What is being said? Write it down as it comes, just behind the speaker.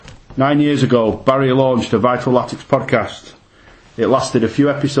9 years ago, Barry launched a Vital Latics podcast. It lasted a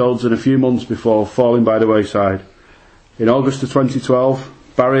few episodes and a few months before falling by the wayside. In August of 2012,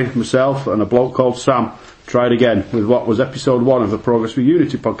 Barry, myself and a bloke called Sam tried again with what was episode 1 of the Progress with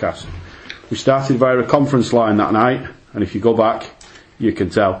Unity podcast. We started via a conference line that night, and if you go back, you can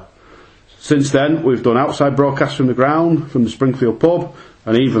tell. Since then, we've done outside broadcasts from the ground, from the Springfield pub,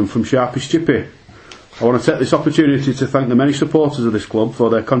 and even from Sharpish Chippy. I want to take this opportunity to thank the many supporters of this club for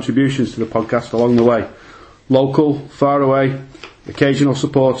their contributions to the podcast along the way. Local, far away, occasional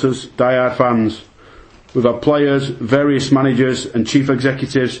supporters, die-hard fans. We've had players, various managers and chief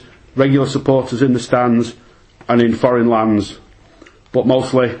executives, regular supporters in the stands and in foreign lands. But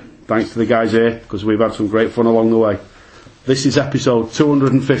mostly, thanks to the guys here, because we've had some great fun along the way. This is episode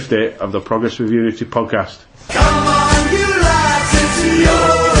 250 of the Progress with Unity podcast. Come on, you lads, it's yo.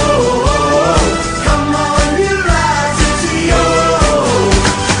 Come on, you lads, it's yo.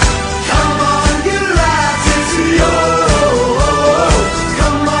 Come on, you lads, it's yo.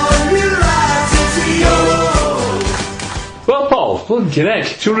 Come on, you lads, it's yo. Well, Paul, blinking heck,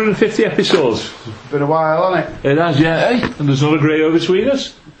 250 episodes. Been a while, hasn't it? It has, yeah, eh? And there's not a grey over between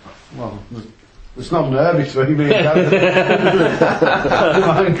us. Well, there's not an herb between me and Gary.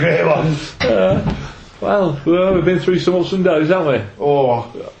 Great ones. Well, we've been through some ups and downs, haven't we?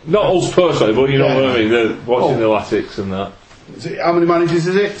 Oh. Not us personally, but you know what I mean, watching the Latics and that. How many managers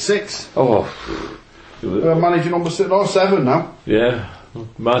is it? 6? Oh. Manager number 6, 7 now. Yeah.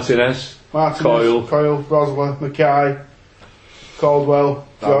 Martinez, Coyle, Rosler, Mackay, Caldwell,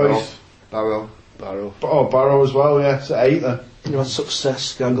 Joyce. Barrow. Oh, Barrow as well, yeah. It's 8 then. You had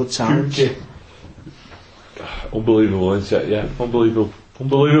success, going good times. Unbelievable, isn't it? Yeah, unbelievable,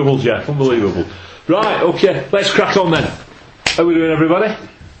 Jeff, unbelievable. Right, okay, let's crack on then. How are we doing, everybody?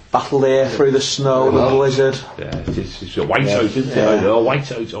 Battled here through the snow, the blizzard. Yeah, it's a white out, isn't it? A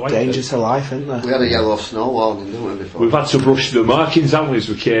white out. Danger to life, isn't there? We had a yellow snow warning, didn't we, before? We've had to brush the markings, haven't we, as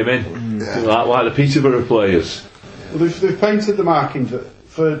we came in? Like the Peterborough players. Well, they've painted the markings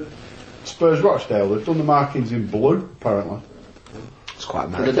for Spurs Rochdale. They've done the markings in blue, apparently. It's quite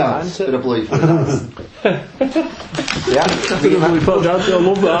For the American, dance, isn't for the it? blue for the dance. Yeah. I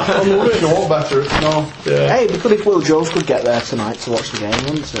love that. I love it. It's a lot better, no. Hey, it'd be good if Will Jones could get there tonight to watch the game,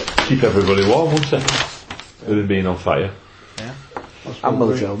 wouldn't it? Keep everybody warm, wouldn't it? With him being on fire. Yeah. And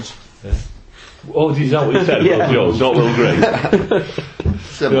Will Jones. Oh, is that what you said? Yeah. Will Jones, not Will Green.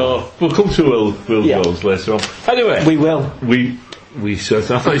 No, we'll come to Will Jones later on. Anyway, We will. we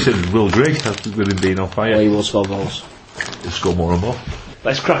certainly. I thought you said Will Grigg with him being on fire. He will score goals. He'll score more and more.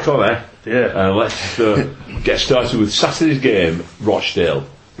 Let's crack on, eh? Yeah. Let's get started with Saturday's game, Rochdale.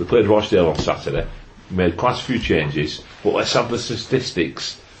 We played Rochdale on Saturday. We made quite a few changes, but let's have the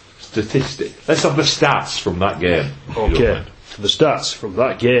statistics. Let's have the stats from that game. Okay, the stats from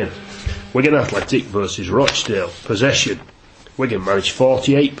that game. Wigan Athletic versus Rochdale. Possession. Wigan managed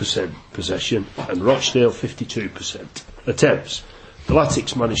 48% possession and Rochdale 52%. Attempts. The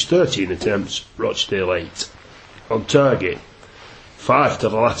Latics managed 13 attempts, Rochdale 8. On target. 5 to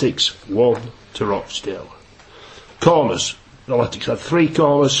the Latics, 1 to Rochdale. Corners. The Latics had 3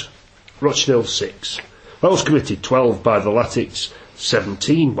 corners, Rochdale 6. Fouls committed 12 by the Latics,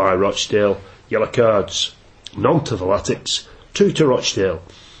 17 by Rochdale. Yellow cards. None to the Latics, 2 to Rochdale.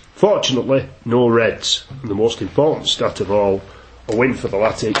 Fortunately, no reds. And the most important stat of all, a win for the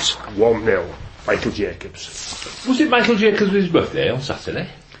Latics, 1-0. Michael Jacobs. Was it Michael Jacobs' birthday on Saturday?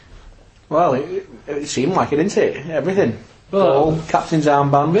 Well, it seemed like it, didn't it? Everything. Well, Ball, captain's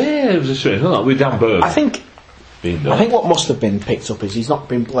armband. Yeah, it was a strange one, with Dan Burn. I think being done. what must have been picked up is he's not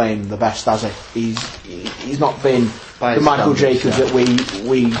been playing the best, has he? He's not been By the his Michael standards, Jacobs that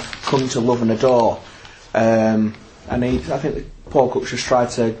we come to love and adore. And I think that Paul Cook's just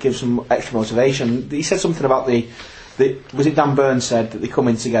tried to give some extra motivation. He said something about was it Dan Burn said that they come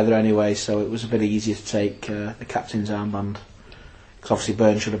in together anyway, so it was a bit easier to take the captain's armband. Because obviously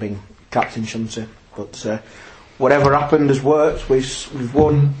Burn should have been captain, shouldn't he? But whatever happened has worked. We've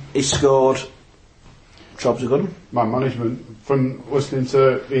won. He scored. Jobs are good. Man management. From listening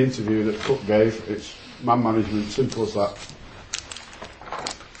to the interview that Cook gave, it's man management, simple as that.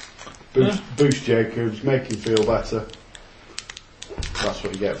 Boost Jacobs, make him feel better. That's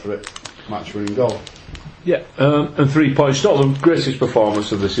what you get for it. Match winning goal. Yeah, and 3 points. Not the greatest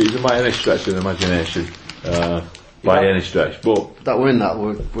performance of the season by any stretch of the imagination. By any stretch, but That we're in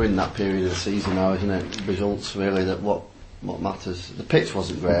that period of the season now, isn't it? Results really that what matters. The pitch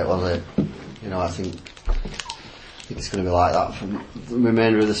wasn't great, was it? You know, I think it's going to be like that for the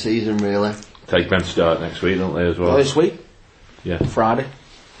remainder of the season, really. take them to start next week, don't they, as well? This week, Yeah. Friday.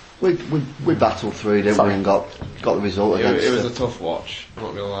 We battled through, didn't we, and got the result against It was them. a tough watch. I'm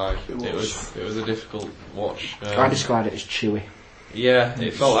not gonna lie. It was a difficult watch. I described it as chewy. Yeah,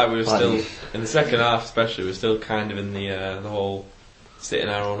 it felt like we were Like still this. in the second half, especially. We were still kind of in the whole sit in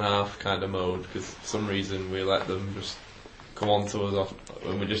our own half kind of mode because for some reason we let them just come on to us off,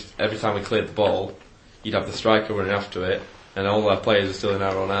 when we just every time we cleared the ball, you'd have the striker running after it, and all our players are still in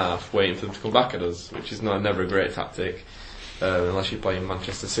our own half, waiting for them to come back at us, which is never a great tactic. Unless you're playing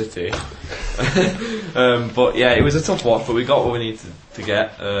Manchester City. But yeah, it was a tough watch, but we got what we needed to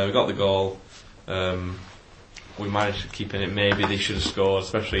get. We got the goal. We managed to keep in it. Maybe they should have scored,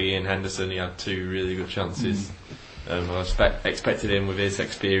 especially Ian Henderson. He had 2 really good chances. I expected him with his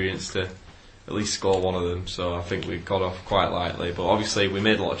experience to at least score one of them, so I think we got off quite lightly. But obviously we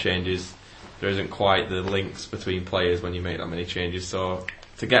made a lot of changes. There isn't quite the links between players when you make that many changes, so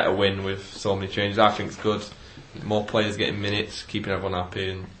to get a win with so many changes I think is good. More players getting minutes, keeping everyone happy,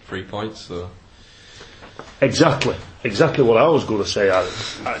 and 3 points. So Exactly what I was going to say,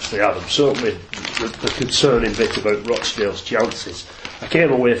 Adam. Certainly the concerning bit about Rochdale's chances. I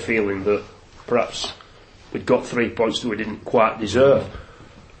came away feeling that perhaps we'd got 3 points that we didn't quite deserve.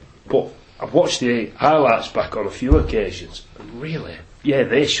 But I've watched the highlights back on a few occasions, and really, yeah,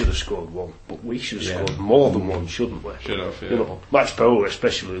 they should have scored one, but we should have scored more than one, shouldn't we? should have. You know, Max Powell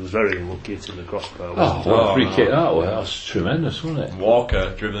especially was very unlucky in the crossbar. Oh, what a free kick that was. That was tremendous, wasn't it?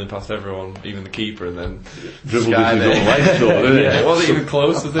 Walker dribbling past everyone, even the keeper, and then Dribbled Sky with his there. own legs, though, didn't Yeah, it? it wasn't even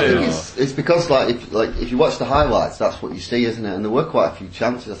close, was I think it? it's because if you watch the highlights, that's what you see, isn't it? And there were quite a few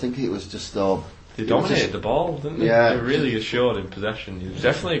chances. I think it was just They dominated the ball, didn't they? Yeah. They were really assured in possession. It was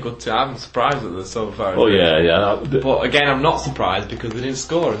definitely a good team. I'm surprised that they're so far. Oh, yeah. But again, I'm not surprised because they didn't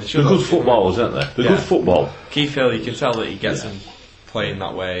score. And they should They're have. good footballers, aren't they? They're Yeah. good football. Keith Hill, you can tell that he gets them playing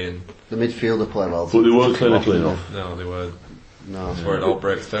that way, and the midfielder play well. But they weren't clinical enough. no, they weren't. No. That's where it all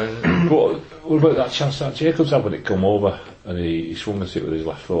breaks down. Isn't it? But what about that chance that Jacobs had when it come over and he swung at it with his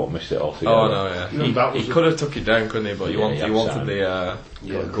left foot and missed it altogether? Oh no, yeah. He could have took it down, couldn't he? But he wanted the.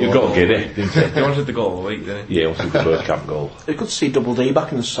 You got giddy, didn't you? He wanted the goal of the week, didn't he? Yeah, it was the first camp goal. It's good to see Double D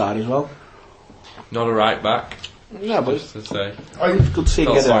back in the side as well. Not a right back, Yeah, but just to say. it's good to see him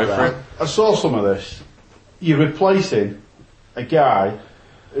Felt get sorry out for there. him. I saw some of this. You're replacing a guy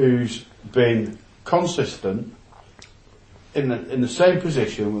who's been consistent in the same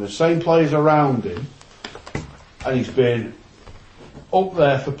position with the same players around him, and he's been up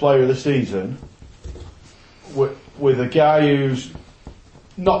there for Player of the Season with a guy who's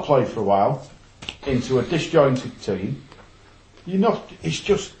not played for a while into a disjointed team. It's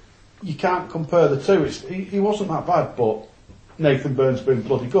just you can't compare the two. He wasn't that bad, but Nathan Burns been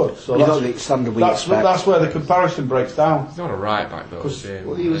bloody good. So You don't standard we expect. that's where the comparison breaks down. He's not a right back though. Because- is he?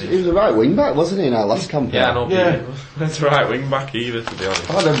 Well, he was a right wing back, wasn't he, in our last campaign? Yeah, no, Yeah. that's a right wing back either, to be honest.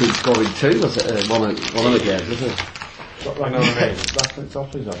 I don't think scoring 2, was it? One of the games, was it? Got I know what I mean. That's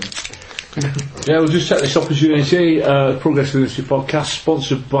off his own. Yeah, we'll just take this opportunity. Progress Industry Podcast,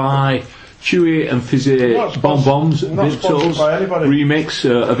 sponsored by Chewy and Fizzy Not sponsored- Bonbons, not sponsored by anybody. Remix,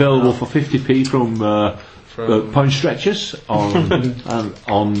 available for 50p from Pound Stretchers on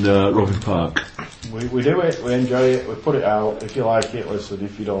Robin Park. We do it, we enjoy it, we put it out. If you like it, listen.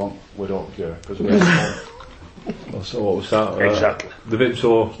 If you don't, we don't care. Because we have fun. So what was that? Exactly. The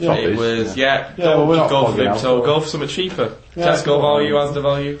Vipso Yeah, It Toppies. was, Yeah, well, don't we're just not go for plugging him, out, so so- go for something cheaper. Yeah, Tesco go on. value, Asda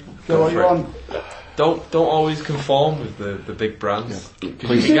value. So Go what for you it. want? Don't always conform with the big brands. 'Cause you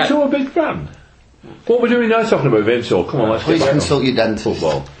Is can get- Vipso a big brand? What we're doing now talking about Vipso, come on, let's Please get back on. consult your dentist.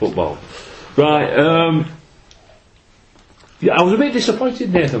 Football. Right, yeah, I was a bit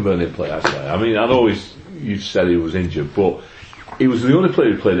disappointed Nathan Byrne didn't play actually. I mean, I know you said he was injured, but he was the only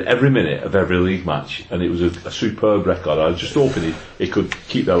player who played every minute of every league match, and it was a superb record. I was just hoping he could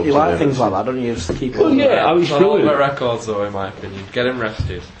keep that up. You to like date. things like that, don't you? Just to keep Well, it. yeah, I was It's not all brilliant. about records though, in my opinion. Get him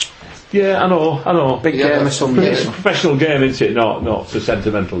rested. Yeah, I know. Big Yeah, game of that's- Sunday. It's a professional game, isn't it? Not a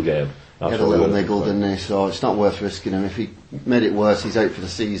sentimental game. That's Had a what little we're- niggle, didn't he? So it's not worth risking him. If he made it worse, he's out for the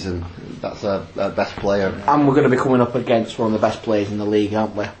season. That's our best player. And we're going to be coming up against one of the best players in the league,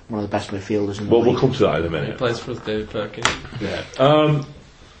 aren't we? One of the best midfielders in the Well, league. we'll come to that in a He minute. plays for us, David Perkins. Yeah.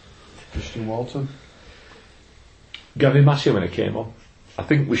 Christian Walton. Gavin Massey when it came on, I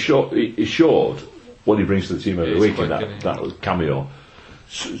think he showed what he brings to the team every Yeah, he's week in quick, that, isn't he? that was cameo.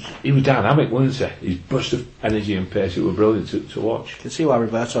 So, he was dynamic, wasn't he? His burst of energy and pace, it was brilliant to watch. You can see why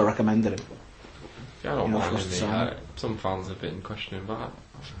Roberto recommended him. Yeah, I don't You know, mind for us him. to He- sign. Some fans have been questioning that.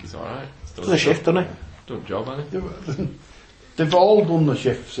 I think he's alright. Does a shift, doesn't he? Done a job, hasn't he? They've all done the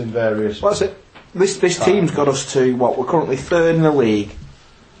shifts in various. Well, that's it. This team's got us to what we're currently third in the league,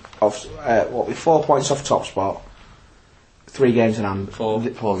 of with 4 points off top spot. 3 games in hand. Four.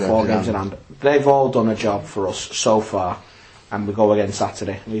 Four Four games games in hand. They've all done a job for us so far, and we go again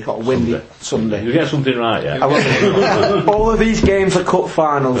Saturday. We've got a windy Sunday. You get something right, yeah. All of these games are cup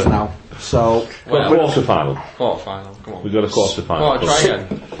finals now, so Quarter final. Quarter final. Come on. We've got a quarter final. Come on, try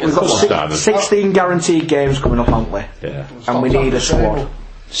again. we've got Simon. 16 guaranteed games coming up, haven't we? Yeah. And we need a squad.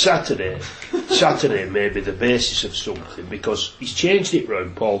 Saturday may be the basis of something, because he's changed it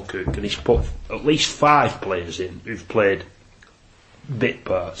round, Paul Cook, and he's put at least 5 players in who've played bit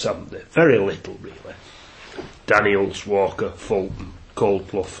parts, haven't they? Very little, really. Daniels, Walker, Fulton,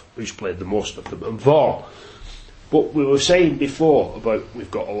 Coldclough, who's played the most of them, and Vaughan. But we were saying before about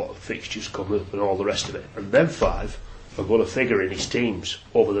we've got a lot of fixtures coming up and all the rest of it, and them 5 are going to figure in his teams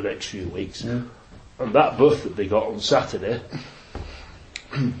over the next few weeks. Yeah. And that berth that they got on Saturday,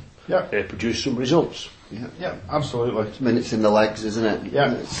 Yeah. they produced some results. Yeah, absolutely. Minutes in the legs, isn't it?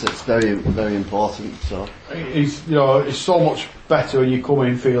 Yeah. It's very, very important. So It's, you know, it's so much better when you come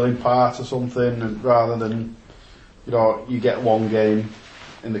in feeling part of something, and rather than, you know, you get one game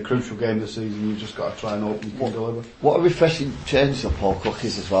in the crucial game of the season, you've just got to try and hope you can deliver. what a refreshing change that Paul Cook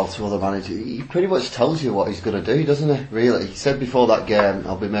is as well to other managers. He pretty much tells you what he's going to do, doesn't he? Really, he said before that game,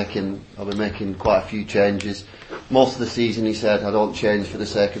 I'll be making quite a few changes. Most of the season, he said, I don't change for the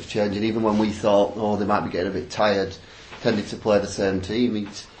sake of changing. Even when we thought, oh, they might be getting a bit tired, tended to play the same team.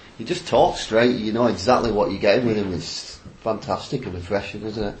 He just talks straight. You know exactly what you're getting with him. It's fantastic and refreshing,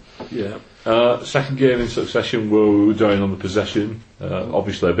 isn't it? Yeah. Second game in succession, we're down on the possession.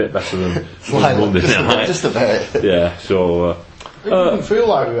 Obviously a bit better than Monday night. Just a bit. Yeah, so... It didn't feel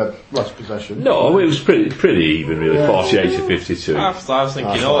like we had less possession. no, it was pretty even, really. Yeah. 48 to 52. I was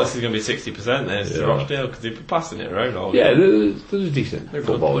thinking, this is going to be 60% then. It's Rochdale, because they've been passing it around all Yeah, game. there's a decent They're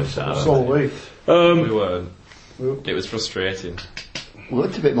football good. inside. So we. We weren't. It was frustrating. We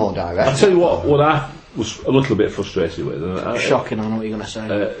looked a bit more I'll direct. tell you what I was a little bit frustrated with. Shocking, I know what you're going to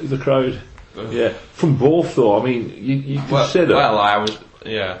say. The crowd. Yeah, from both though. I mean, you consider. Well, I was,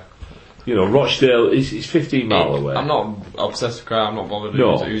 yeah. You know, Rochdale is 15 mile away. I'm not obsessed with crowd, I'm not bothered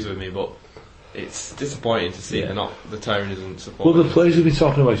No. who's with me, but it's disappointing to see the town isn't Well, supporting. the players have been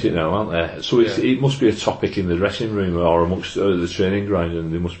talking about it now, aren't they? So Yeah. it must be a topic in the dressing room or amongst the training ground,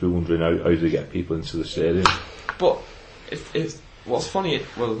 and they must be wondering how they get people into the stadium. But it's what's funny,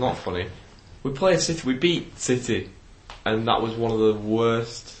 well, not funny, we played City, we beat City, and that was one of the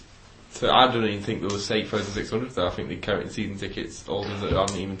worst. So I don't even think there was 8,600 there. I think they counted season tickets holders that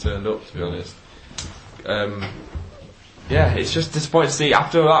hadn't even turned up, to be honest. Yeah, it's just disappointing to see.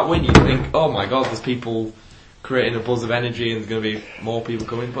 After that win, you think, oh my god, there's people creating a buzz of energy and there's going to be more people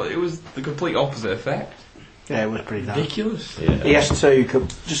coming. But it was the complete opposite effect. Yeah, it was pretty bad. Ridiculous.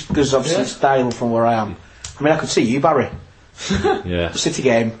 ES2, just because obviously it's style from where I am. I mean, I could see you, Barry. Yeah. City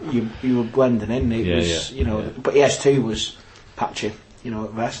game, you were blending in. It was, you know, but ES2 was patchy, you know,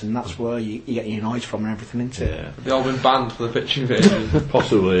 at best, and that's where you get your noise from and everything, isn't it? Yeah. They've all been banned for the pitch invasion.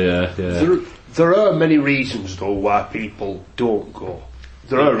 Possibly, yeah. There are many reasons though why people don't go.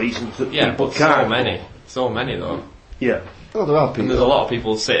 There are reasons that Yeah, people but can't so many. go. So many though. Yeah. Oh, there are And there's a people. lot of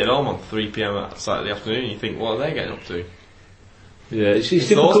people sit at home on 3pm at Saturday afternoon and you think, what are they getting up to? Yeah, it's It's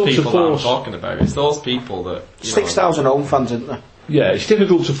difficult those to people that I'm force. talking about. It's those people that... you know, 6,000 home fans, isn't there? Yeah, it's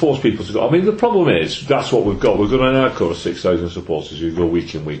difficult to force people to go. I mean, the problem is, that's what we've got. We've got an outcore of 6,000 supporters who go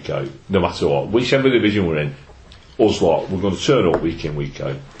week in, week out, no matter what. Whichever division we're in, us lot, we're going to turn up week in, week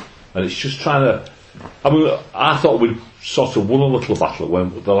out. And it's just trying to... I mean, I thought we'd sort of won a little battle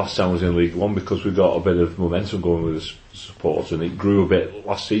when the last time I was in League One, because we got a bit of momentum going with the support, and it grew a bit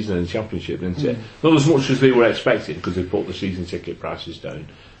last season in the Championship, didn't it? Not as much as they were expecting, because they put the season ticket prices down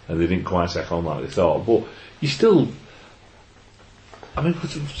and they didn't quite take on like they thought. But you still... I mean,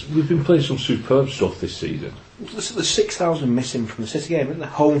 we've been playing some superb stuff this season. There's 6,000 missing from the City game, isn't there?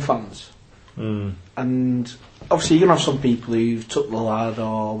 Home fans. And obviously you're going to have some people who've took the lad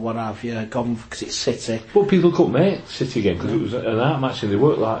or what have you, gone because it's City. But people couldn't make City again because it was an art match and they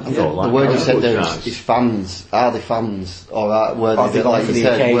weren't like... The word you said there is fans. Are they fans? Or were Are they, they like for you the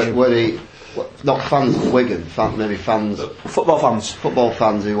said, occasion? were they, not fans of Wigan, maybe fans, Football fans. football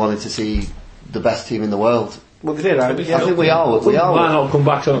fans who wanted to see the best team in the world? Well, they did, I think we are. Why not come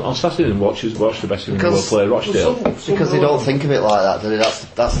back on Saturday and watch the best team in the world play Rochdale? Because they don't think of it like that, do they?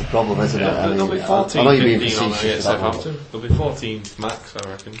 That's the problem, isn't it? I There'll mean, be 14, I know you're being 15 on there facetious at about that. Southampton. There'll be 14 max, I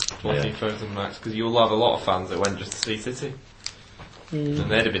reckon. 14,000 max, because you'll have a lot of fans that went just to see City.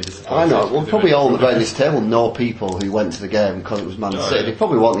 And they'd have been disappointed. I know. Well, They'd probably have all been- around this table know people who went to the game because it was Man City. yeah. They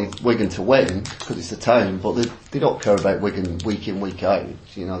probably wanted Wigan to win because it's the town, but they don't care about Wigan week in, week out.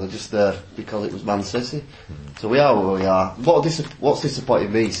 You know, they're just there because it was Man City. So we are where we are. What's disappointed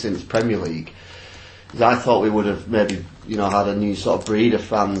me since Premier League is I thought we would have maybe, had a new sort of breed of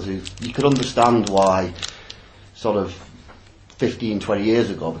fans who you could understand why sort of 15, 20 years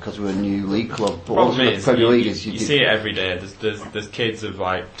ago, because we were a new league club. But Problem once is, the Premier League you is, see it every day. There's kids of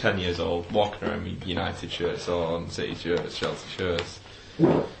like 10 years old walking around with United shirts on, City shirts, Chelsea shirts.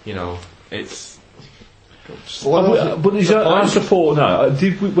 It's. But is that our support now?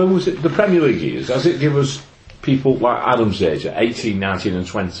 When was it the Premier League years? Does it give us people like Adam's age at 18, 19 and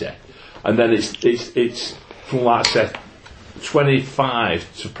 20, and then it's from like say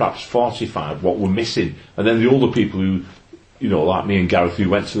 25 to perhaps 45 what we're missing, and then the older people who, like me and Gareth, who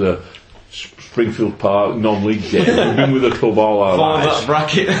went to the Springfield Park non-league game, we've been with the club all our Fall in lives. that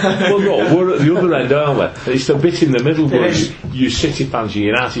bracket. Well, no, we're at the other end, aren't we? It's a bit in the middle where you City fans, you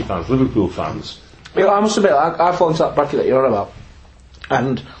United fans, Liverpool fans. I must admit, I fall into that bracket that you're on about.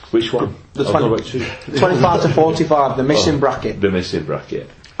 And Which one? The I've got about two. 25 to 45, the missing bracket. The missing bracket.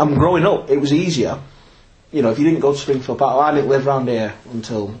 And growing up, it was easier. If you didn't go to Springfield Park, I didn't live around here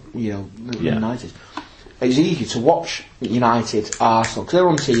until, the Yeah. 90s. It was easy to watch United, Arsenal, because they were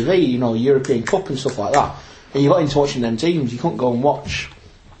on TV, European Cup and stuff like that. And you got into watching them teams, you couldn't go and watch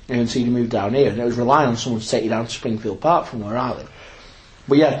until you moved down here. And it was relying on someone to take you down to Springfield Park from where I live.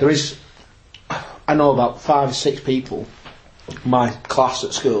 But yeah, there is, I know about 5 or 6 people, my class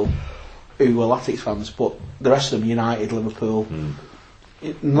at school, who were Latics fans, but the rest of them United, Liverpool,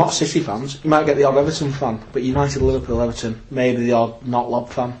 not City fans. You might get the odd Everton fan, but United, Liverpool, Everton, maybe the odd not Lob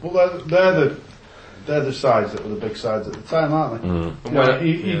fan. Well, they're the sides that were the big sides at the time, aren't they?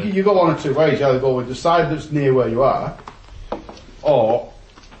 You go one or two ways. You either go with the side that's near where you are, or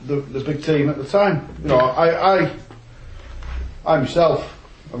the big team at the time. I myself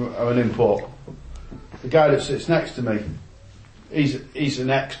am an import. The guy that sits next to me, he's an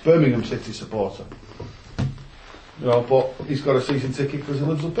ex-Birmingham City supporter. But he's got a season ticket because he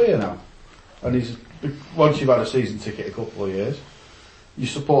lives up here now. And once you've had a season ticket a couple of years, you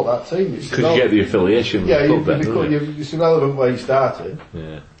support that team. Because you get the affiliation. Yeah, with the club then, it's irrelevant where you started.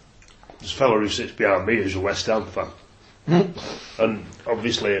 yeah. There's a fellow who sits behind me who's a West Ham fan. And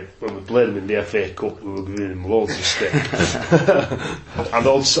obviously, when we played him in the FA Cup, we were giving him loads of stick. And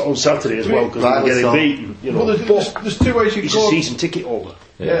on Saturday as well, because we were getting beaten. Well, there's two ways you He's can a go. season ticket holder.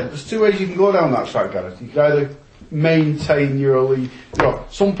 Yeah, there's two ways you can go down that track, Gareth. You can either maintain your elite.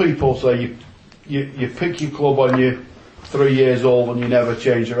 Some people say you pick your club when you're 3 years old and you never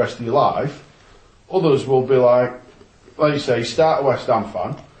change the rest of your life. Others will be like you say, start a West Ham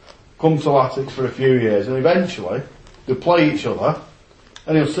fan, come to Latics for a few years, and eventually they'll play each other,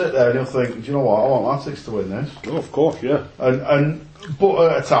 and he'll sit there and he'll think, do you know what, I want Latics to win this. Oh, of course, yeah.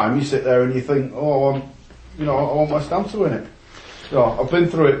 But at a time you sit there and you think, I want West Ham to win it. I've been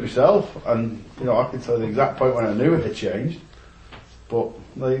through it myself, and I can tell you the exact point when I knew it had changed. But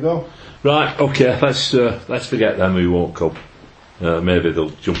there you go. Right, okay, let's forget them who won't come. Maybe they'll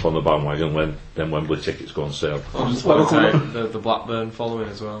jump on the bandwagon when them Wembley tickets go on sale. Just one time, the Blackburn following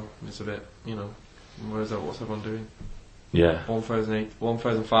as well. It's a bit, what's everyone doing? Yeah.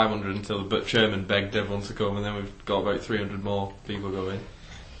 1,500 until the chairman begged everyone to come, and then we've got about 300 more people going.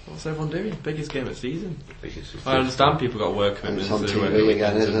 What's everyone doing? Biggest game of the season. I understand people got work commitments. It's on TV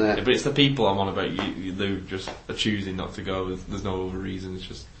again, isn't it? But it's the people I'm on about. You just are choosing not to go. There's no other reason. It's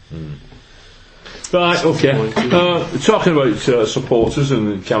just. Right, okay. Talking about supporters,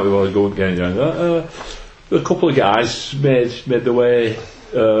 and can't be bothered going getting around that. A couple of guys made their way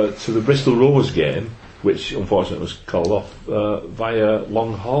to the Bristol Rovers game, which unfortunately was called off via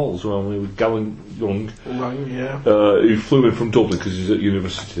long hauls when we were Gowan Young, who flew in from Dublin because he's at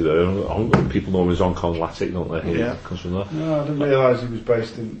university there. People know him as Hong Kong Latic, don't they? He comes from there. No, I didn't realise he was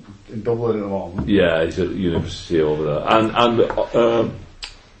based in Dublin at the moment. Yeah, he's at university over there. And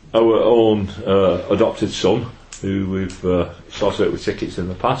our own adopted son, who we've sorted out with tickets in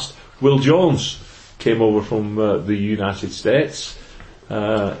the past, Will Jones, came over from the United States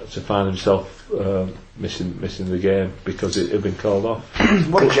to find himself missing the game because it had been called off.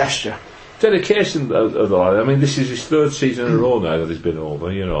 What a gesture. Dedication of the lad. I mean, this is his third season in a row now that he's been over,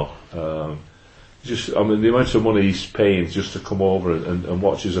 the amount of money he's paying just to come over and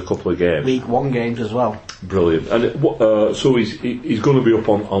watch us a couple of games. League One games as well. Brilliant. And so he's going to be up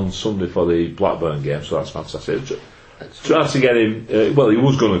on Sunday for the Blackburn game, so that's fantastic. Try to get him. He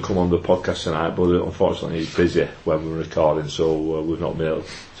was going to come on the podcast tonight, but unfortunately he's busy when we're recording, so we've not been able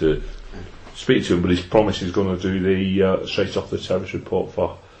to speak to him. But he's promised he's going to do the straight off the terrace report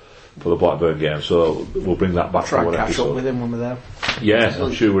for the Blackburn game, so we'll bring that back. Try and catch up with him when we're there. Yeah,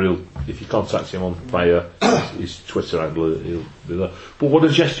 I'm sure if you contact him on via his Twitter handle, he'll be there. But what a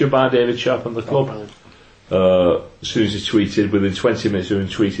gesture by David Sharp and the club. As soon as he tweeted, within 20 minutes of him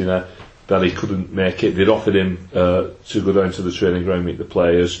tweeting, that he couldn't make it. They'd offered him to go down to the training ground, meet the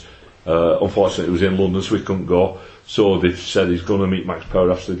players. Unfortunately, it was in London, so he couldn't go. So they've said he's going to meet Max Power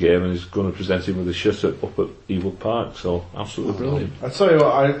after the game, and he's going to present him with a shirt up at Ewood Park. So absolutely brilliant. I tell you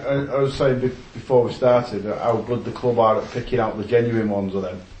what, I was saying before we started how good the club are at picking out the genuine ones of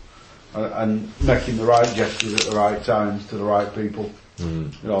them and making the right gestures at the right times to the right people.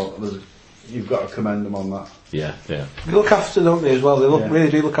 You know, you've got to commend them on that. Yeah. They look after, don't they, as well? They Yeah. really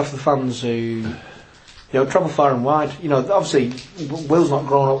do look after the fans who, travel far and wide. Obviously, Will's not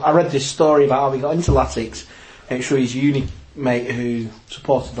grown up. I read this story about how he got into Latics, and it's through his uni mate who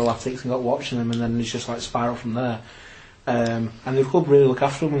supported the Latics and got watching them, and then it's just like spiral from there. And the club really look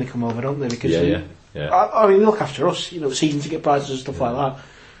after them when they come over, don't they? Because Yeah. I mean, they look after us, season ticket prices and stuff like that.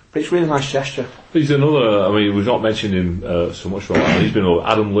 But it's a really nice gesture. He's another, I mean, we've not mentioned him so much for a while. He's been over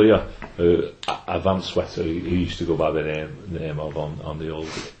Adam Lear, Advanced Sweater, he used to go by the name of on the old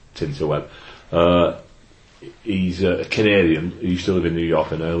Tinterweb. He's a Canadian. He used to live in New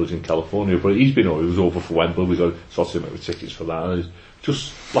York and now lives in California. But he's been over. He was over for Wembley. We got sorted him out with tickets for that. And it's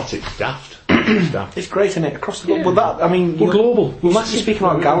just Latics daft. It's great, isn't it? Across the globe. But that, I mean, We're global. We're You're massive. speaking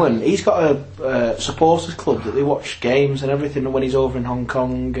about Gowan, he's got a supporters club that they watch games and everything when he's over in Hong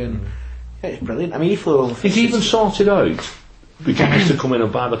Kong, and it's brilliant. I mean, he flew over. He's even sorted out the guys to come in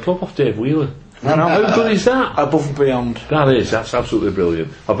and buy the club off Dave Wheeler. I know. How good is that? Above and beyond. That's absolutely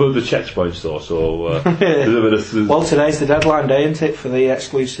brilliant. I've heard the checks bounced though, so there's a bit of Well, today's the deadline day, isn't it, for the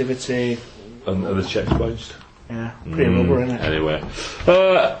exclusivity? and the checks bounced. Yeah, pretty rubber, isn't it? Anyway,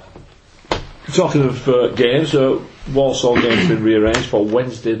 talking of games, Walsall game's been rearranged for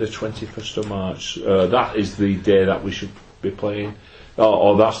Wednesday the 21st of March. That is the day that we should be playing,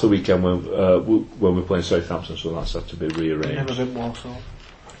 or that's the weekend when we're playing Southampton, so that's had to be rearranged. Never been Walsall.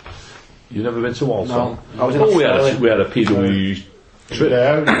 You've never been to Walsall? No, I was in we Australia. had a PW trip.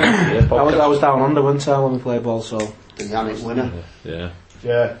 Yeah, Yeah, I podcast. was down under one time when we played Walsall. The Yannick winner. Yeah.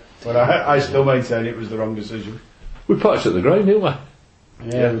 yeah. But I still maintain it was the wrong decision. We parked at the ground, didn't we?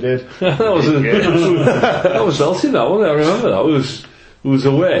 Yeah, we did. that was Velting, that wasn't it? I remember that. It was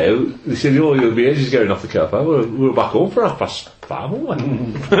away. They said, you'll be ages getting off the car park. We were back home for 5:30,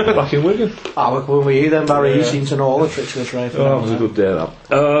 weren't we? Back in Wigan. Where were you then, Barry? You seem to know all the tricks of the trade. Oh, it was a good day,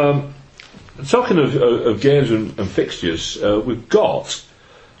 that. Talking of games and fixtures, we've got,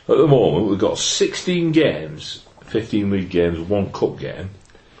 at the moment, we've got 16 games, 15 league games, 1 cup game,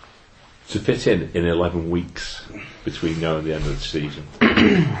 to fit in 11 weeks between now and the end of the season.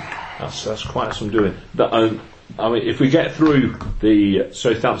 That's quite some doing. I mean, if we get through the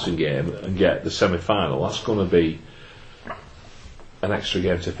Southampton game and get the semi-final, that's going to be an extra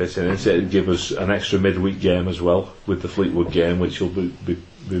game to fit in. It'll give us an extra midweek game as well with the Fleetwood game, which will be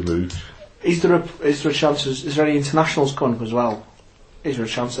moved. Is there a chance? Is there any internationals coming up as well? Is there a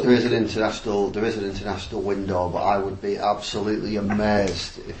chance that There is an international window, but I would be absolutely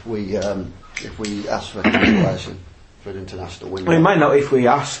amazed if we ask for a cancellation for an international window. Well, it might not if we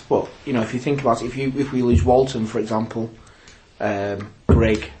ask, but if you think about it, if we lose Walton, for example,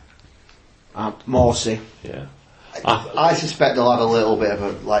 Greg, Morsey, Yeah. I suspect they'll have a little bit of a,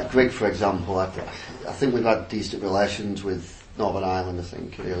 like Greg, for example. I think we've had decent relations with Northern Ireland. I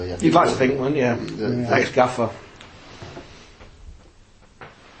think really. you'd like to think, wouldn't you? Ex-gaffer.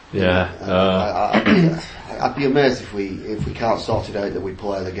 Yeah. I'd be amazed if we can't sort it out that we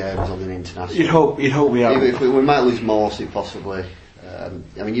play the games on an international. You'd hope we are. If we might lose Morsey possibly.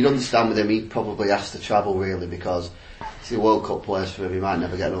 I mean, you'd understand with him. He probably has to travel really because it's a World Cup place for him. He might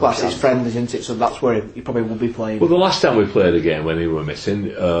never get another Plus, chance. his friend, isn't it? So that's where he probably will be playing. Well, the last time we played a game when they were missing,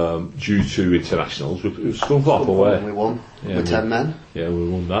 due to internationals, it was Scunthorpe away. We won Yeah, with 10 men. Yeah, we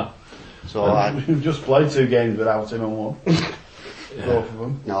won that. So We've just played 2 games without him and won. Both of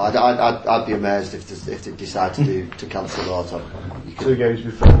them. no, I'd be amazed if they decide to cancel those. 2 games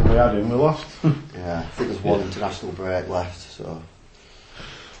before when we had him, we lost. Yeah, I think there's one international break left. So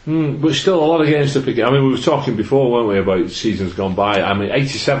But still a lot of games to pick. I mean, we were talking before, weren't we, about seasons gone by. I mean,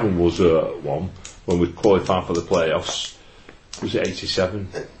 87 was one when we qualified for the playoffs. Was it 87?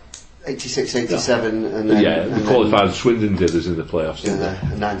 86, 87, and then Yeah, we qualified. Swindon did us in the playoffs, didn't they?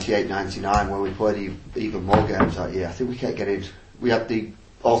 and 98, 99 where we played even more games that year. I think we kept getting. We had the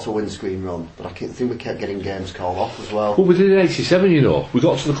auto windscreen run, but I think we kept getting games called off as well. Well, we did in 87, We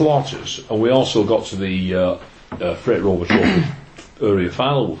got to the quarters, and we also got to the Freight Rover Trophy area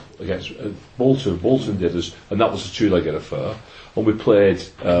final against Bolton. Bolton did us, and that was a 2-legged affair. And we played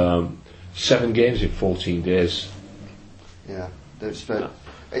 7 games in 14 days. Yeah,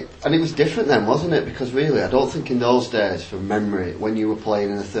 and it was different then, wasn't it? Because really, I don't think in those days, from memory, when you were playing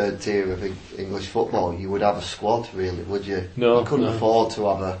in the 3rd tier of English football, you would have a squad, really, would you? No, You couldn't no. afford to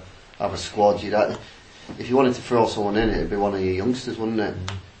have have a squad. If you wanted to throw someone in, it'd be one of your youngsters, wouldn't it?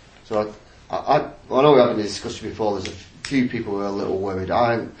 So I know we were having a discussion before. There's a few people who are a little worried.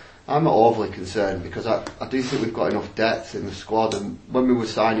 I'm not overly concerned because I do think we've got enough depth in the squad. And when we were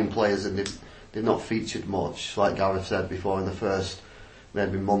signing players and they've not featured much, like Gareth said before, in the first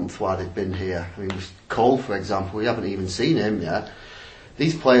maybe month while they've been here. I mean, Cole, for example, we haven't even seen him yet.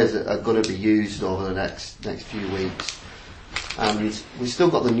 These players are going to be used over the next few weeks, and we've still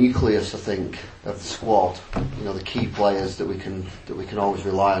got the nucleus, I think, of the squad. You know, the key players that we can always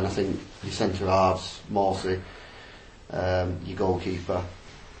rely on. I think your centre halves, Morsey, your goalkeeper.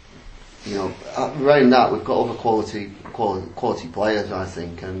 You know, around that we've got other quality players, I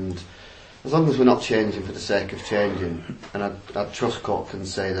think, and as long as we're not changing for the sake of changing, and I trust Cook can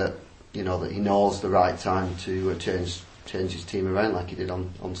say that, you know, that he knows the right time to change his team around like he did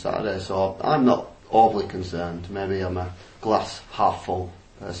on Saturday. So I'm not overly concerned. Maybe I'm a glass half full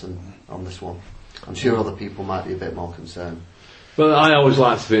person on this one. I'm sure other people might be a bit more concerned. Well, I always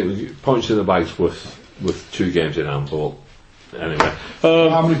like to think points in the bag's with 2 games in hand, but anyway.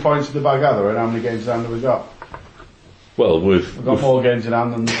 How many points did the bag gather and how many games in hand have we got? Well, We've got more games in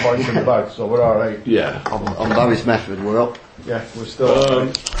hand than the points in the bag, so we're alright. yeah. On Barry's method, we're up. Yeah, we're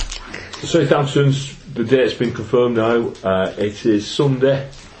still Southampton's, the date's been confirmed now. It is Sunday,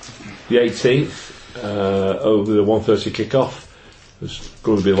 the 18th, over the 1:30 kick-off. It's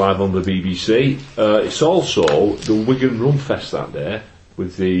going to be live on the BBC. It's also the Wigan Run Fest that day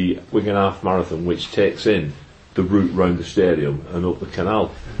with the Wigan Half Marathon, which takes in the route round the stadium and up the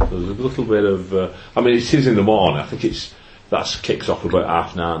canal. So there's a little bit of. I mean, it is in the morning. I think that kicks off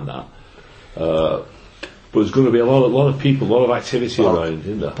about 9:30. That. But there's going to be a lot of people, a lot of activity around,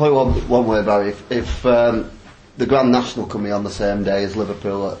 isn't there? Put it one way, Barry. If the Grand National can be on the same day as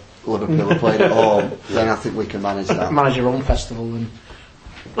Liverpool are playing at home, then I think we can manage that. Manage your own festival and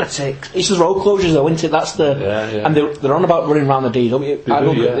let's say it's just road closures though, isn't it? That's the Yeah. and they're on about running around the DW.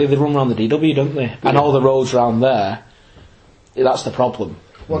 They run around the DW, don't they? And all the roads around there. That's the problem.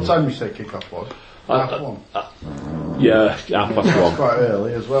 What time you say kick-off was? Half one. Yeah, 1:30. That's quite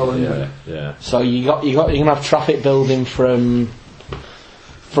early as well, isn't it? Yeah. So you're gonna have traffic building for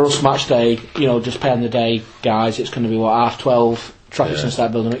us match day. You know, just paying the day guys. It's going to be 12:30. Traffic's going to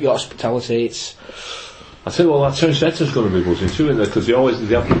start building up. Your hospitality. It's. I tell you what, that town centre's going to be buzzing too, isn't there? Because they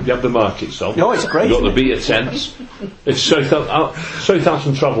have the markets on. No, it's great. You've got the beer tents. It's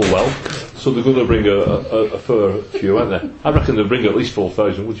Southampton travel well, so they're going to bring a fair few, aren't they? I reckon they'll bring at least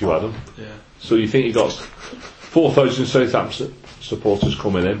 4,000. Would you, Adam? Yeah. So you think you've got 4,000 Southampton supporters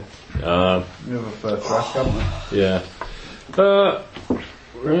coming in? We have a fair track, haven't we? Yeah.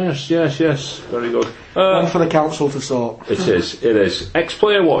 Yes. Very good. One for the council to sort. It is.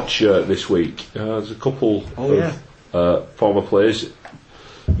 Ex-player watch this week. There's a couple of former players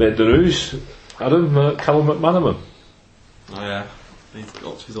made the news. Adam, Callum McManaman. Oh yeah, he's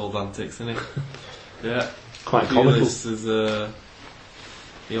got to his old antics, isn't he? Yeah. Quite comical. Pulis is,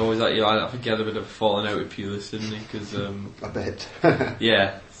 he always like, I think he had a bit of a falling out with Pulis, didn't he? Because A bit.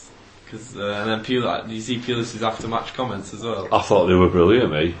 yeah. Because and then Pulis, you see Pulis' after match comments as well. I thought they were brilliant,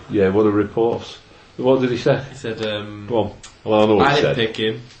 mate. Yeah, what a report. What did he say? He said, Go on. Well, I know what I he didn't said. pick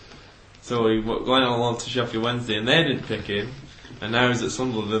him, so he went on loan to Sheffield Wednesday, and they didn't pick him, and now he's at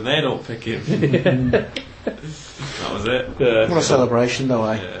Sunderland, and they don't pick him. That was it. Yeah. What a celebration, though,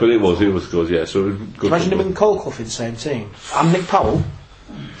 eh? Yeah. But it was good, yeah. So it was good. Imagine him for and Cole Clough in the same team. And Nick Powell.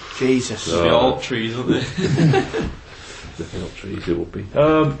 Jesus. The old trees, aren't they? the up trees it would be.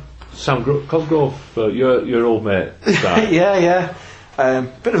 Sam Cosgrove, your old mate. Sam. Yeah.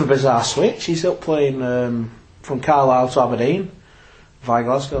 Bit of a bizarre switch. He's up playing from Carlisle to Aberdeen via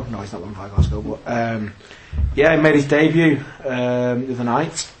Glasgow. No, he's not going via Glasgow, but he made his debut the other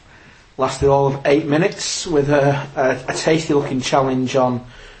night. Lasted all of 8 minutes with a tasty looking challenge on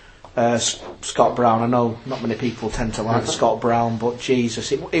Scott Brown. I know not many people tend to like Scott Brown, but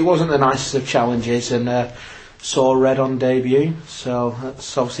Jesus, it wasn't the nicest of challenges, and saw red on debut, so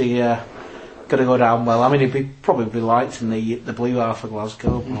that's obviously going to go down well. I mean, he'd probably be liked in the blue half of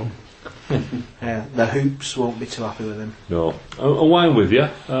Glasgow, but the hoops won't be too happy with him. No. And why I'm with you,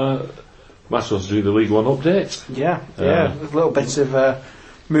 might as well do the League One update. Yeah, a little bit of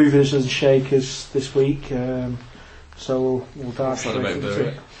movers and shakers this week, so we'll dive straight into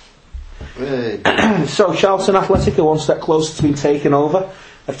it. Hey. So Charlton Athletic are one step closer to being taken over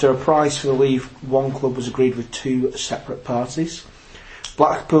after a price for the League One club was agreed with 2 separate parties.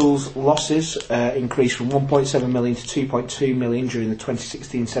 Blackpool's losses increased from 1.7 million to 2.2 million during the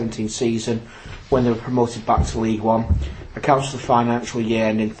 2016-17 season when they were promoted back to League One. Accounts for the financial year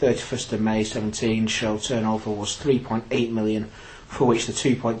ending 31st of May 17 show turnover was 3.8 million for which the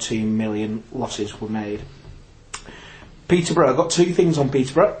 2.2 million losses were made. Peterborough, I've got two things on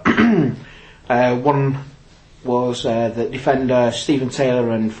Peterborough. One was that defender Stephen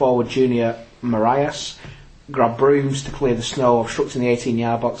Taylor and forward Junior Marias grabbed brooms to clear the snow obstructing the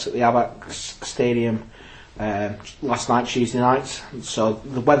 18-yard box at the Abax Stadium last night, Tuesday night. So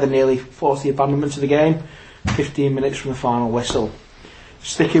the weather nearly forced the abandonment of the game, 15 minutes from the final whistle.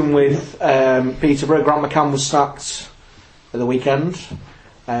 Sticking with Peterborough, Grant McCann was sacked at the weekend,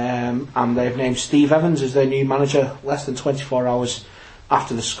 and they've named Steve Evans as their new manager less than 24 hours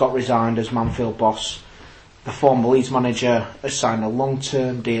after the Scot resigned as Manfield boss. The former Leeds manager has signed a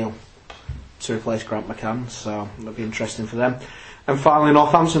long-term deal to replace Grant McCann, so that'll be interesting for them. And finally,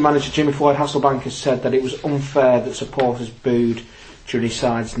 Northampton manager Jimmy Floyd Hasselbank has said that it was unfair that supporters booed during his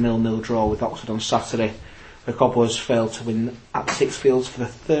side's 0-0 draw with Oxford on Saturday. The Cobblers failed to win at Sixfields for the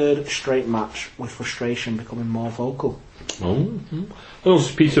third straight match, with frustration becoming more vocal.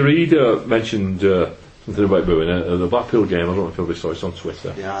 Peter Reid mentioned something about booing at the Blackpool game. I don't know if anybody saw it on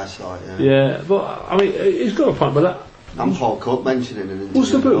Twitter. Yeah, I saw it. Yeah, but I mean, he's got a point with that. And Paul Cook mentioned it in an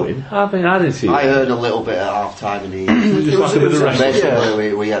Was the interview. booing? I mean, I didn't see I it. heard a little bit at half time and he Just like a bit of the rest.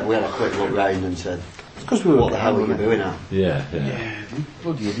 basically we had a quick look round and said, Because we were what the hell are you doing at? Yeah.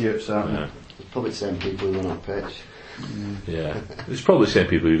 Bloody idiots, aren't they? It's probably the same people who run on pitch. Yeah. It's probably the same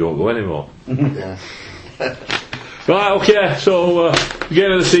people who don't go anymore. Yeah. Right, okay, so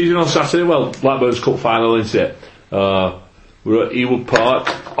game of the season on Saturday. Well, Blackburn's Cup final, isn't it? We're at Ewood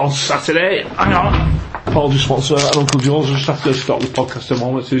Park on Saturday. Hang on. Paul just wants an Uncle Joe's. I just have to stop the podcast a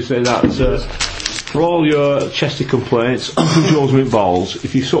moment to say that. For all your chesty complaints, Uncle Joe's mint balls,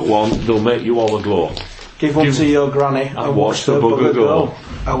 if you suck one, they'll make you all aglow. Give one to your granny and watch the bugger go.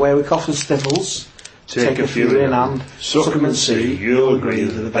 Away with cough and sniffles. Take a few in hand. Suck 'em and see. You'll agree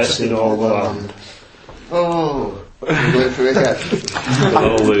they're the best in all the land. Oh, you went through it again.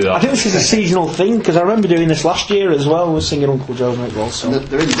 I'll do I that. think this is a seasonal thing because I remember doing this last year as well. We're singing Uncle Joe's Meatballs. So.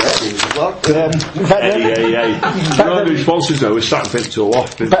 They're in Deadlines as well. Hey. You know, the sponsors now, we're starting to go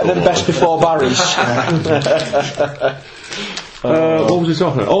off. Better than Best Before Barry's. What was it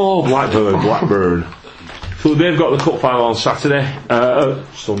talking about? Oh, Blackburn. So they've got the cup final on Saturday,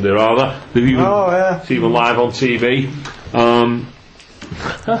 Sunday rather. They've even, it's even live on TV. No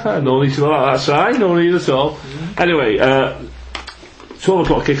need to go out that side, no need at all. Anyway, 12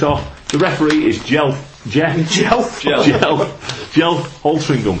 o'clock kick-off. The referee is Jeff Altrincham.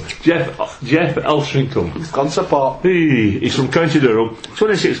 Jeff Altrincham. Gone support. He's from County Durham.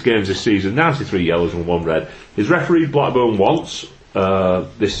 26 games this season, 93 yellows and 1 red. He's refereed Blackburn once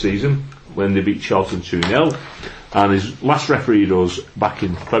this season when they beat Charlton 2-0, and his last refereed us back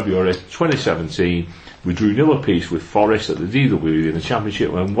in February 2017. We drew 0 apiece with Forest at the DW in the Championship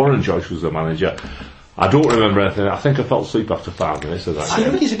when Warren Joyce was the manager. I don't remember anything. I think I fell asleep after 5 minutes of that. I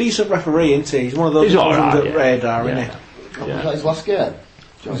think he's a decent referee, isn't he? He's one of those He's all right, that yeah. radar, Yeah. isn't he? Was that his last game?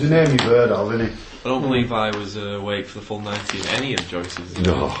 What's his name you've heard of, isn't he? I don't believe I was awake for the full 90 in any of Joyce's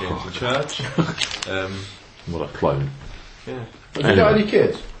No. games in church. What a clown. Yeah. Have you got any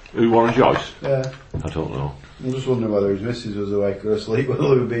kids? Who, Warren Joyce? Yeah. I don't know. I'm just wondering whether his missus was awake or asleep while they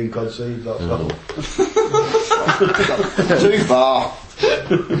were being conceived, that's all. Too far.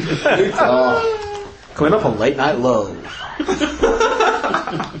 Too far. Coming up on Late Night Low.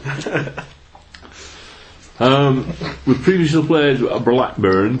 We've previously played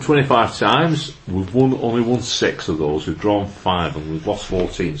Blackburn 25 times. We've only won 6 of those. We've drawn 5 and we've lost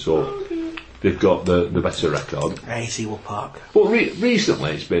 14. So they've got the better record. Hey, Seawell Park. But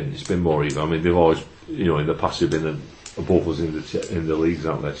recently it's been more even. I mean, they've always, in the past, they've been above us in the leagues,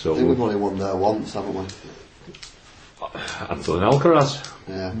 haven't they? I think we've only won there once, haven't we? Anthony Alcaraz.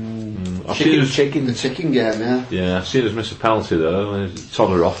 Yeah. I've seen us, The chicken game, yeah. yeah, I've seen us miss a penalty there.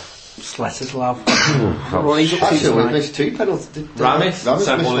 Todder off. Slaterslav. Actually, we missed 2 penalties. Ramis Ramis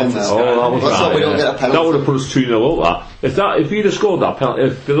sent missed one one into there. Sky. Oh, that was Let's hope right, we don't yeah. get a penalty. That would have put us 2-0 up. If he'd have scored that penalty,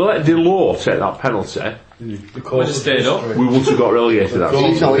 if they let Delors take that penalty, We'd have stayed up. we wouldn't have got relegated. That No,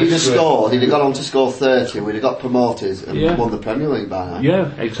 season. he'd have scored, he'd have gone on to score 30, we'd have got promoted and Yeah. won the Premier League by now. Yeah,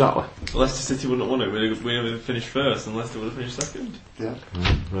 exactly. Leicester City wouldn't have won it. We'd have finished first, and Leicester would have finished second. Yeah.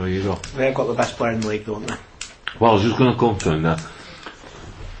 There you go. They've got the best player in the league, don't they? Well, I was just going to come to him there.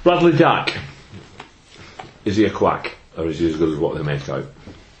 Bradley Dack. Is he a quack, or is he as good as what they make out?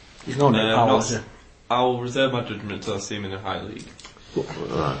 He's not Nick Powell, not- is he? I'll reserve my judgment until I see him in the high league.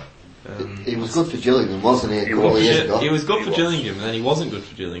 Right. He was good for Gillingham, wasn't he? A couple of years ago. He was good for Gillingham, and then he wasn't good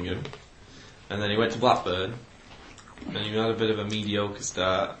for Gillingham, and then he went to Blackburn, and he had a bit of a mediocre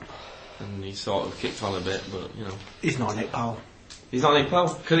start, and he sort of kicked on a bit, but He's not Nick Powell. He's not Nick Powell.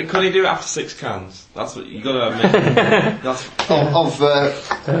 Could he do it after 6 cans? That's what you got to admit. That's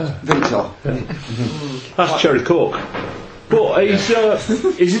Victor. That's Cherry Coke. But he's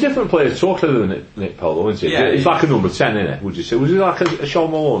a different player totally than Nick Powell, isn't he? Yeah, he's like a number 10, isn't it? Would you say? Was he like a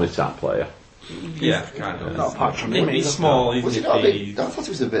Sean Maloney type player? yeah, kind of. Not apart from him, He's small. He's Was he not a bit, I thought he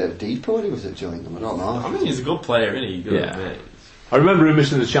was a bit of deeper when he was at Gillingham. I don't know. I mean, he's a good player, isn't he? You gotta admit. I remember him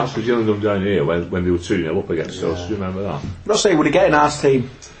missing the chance for Gillingham down here when they were 2-0 up against us. Do you remember that? I'm not saying would he get in our team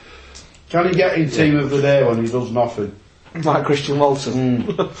Can he get in team of the day when he does nothing? like Christian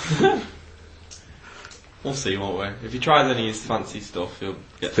Walton? We'll see, won't we? If he tries any of his fancy stuff, he'll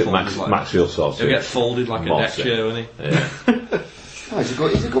get I think folded Maxfield sorts he'll it. get folded like a Mossy. neck chair, won't he? Yeah. No,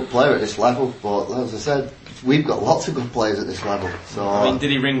 he's a good player at this level, but as I said, we've got lots of good players at this level. So I mean,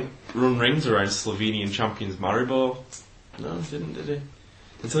 did he run rings around Slovenian champions Maribor? No, did he?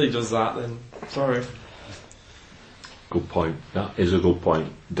 Until he does that, then sorry. Good point. That is a good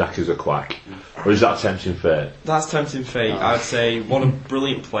point. Dak is a quack. Or is that tempting fate? That's tempting fate. I'd say what a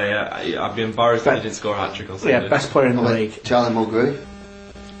brilliant player. I'd be embarrassed if he didn't score a hat trick on Sunday. Yeah, best player in the league. Charlie Mulgrew.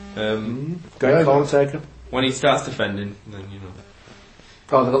 Great corner taker. When he starts defending, then you know.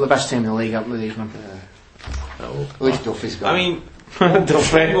 Oh, they've got the best team in the league, haven't they, these men? At least Duffy's got. I mean,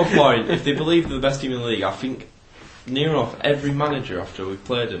 one more point. If they believe they're the best team in the league, I think near enough every manager after we've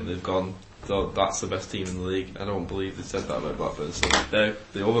played them, they've gone, so that's the best team in the league. I don't believe they said that about Blackburn. So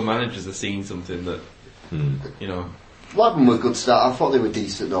the other managers are seeing something that, you know. Blackburn were a good start. I thought they were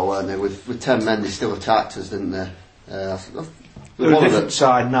decent though, weren't they? With 10 men, they still attacked us, didn't they? They're a different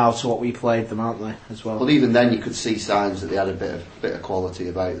side now to what we played them, aren't they, as well? But even then, you could see signs that they had a bit of quality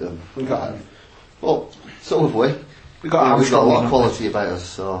about them. We got Well, so have we. we've got We've got a lot of Armstrong. quality about us.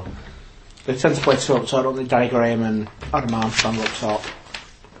 So They tend to play two up top, don't they? Danny Graham and Adam Armstrong up top.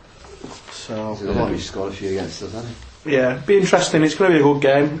 So he's another one who scored a few against us, hasn't he? yeah, be interesting. It's going to be a good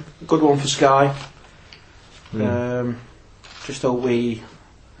game, good one for Sky. Just hope we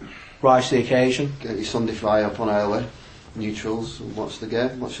rise to the occasion. Get your Sunday fry up on early, neutrals, and watch the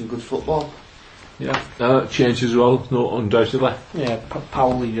game. Watch some good football. Yeah. Change as well, no, undoubtedly. Yeah,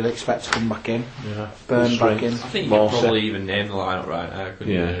 Powell you'd expect to come back in, Yeah. Burn back in. I think you More could probably even name the lineup right now,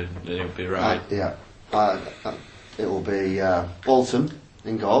 couldn't Yeah. you? And it would be right. It will be Bolton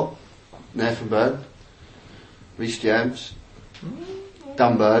in goal, Nathan Byrne, Reece James,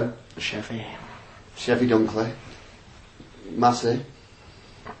 Dan Byrne, Chevy. Chevy Dunkley, Massey,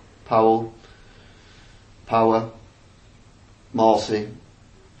 Powell, Power, Morsey,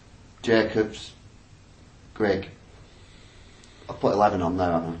 Jacobs, Greg. I've put 11 on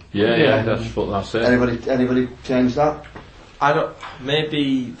there, haven't Yeah, that's it. I? Anybody change that? I don't.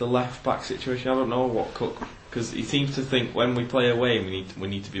 Maybe the left back situation. I don't know what Cook, because he seems to think when we play away, we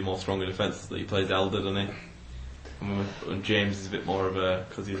need to be more stronger defensively. He plays Elder, doesn't he? And James is a bit more of a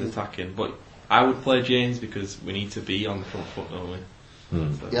because he's attacking. But I would play James because we need to be on the front foot, don't we?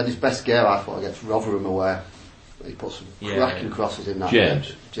 So. He had his best game, I thought, against Rotherham away. He put some cracking crosses in that.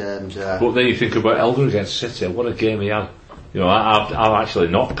 James. James, yeah. But then you think about Elder against City, what a game he had. You know, I've actually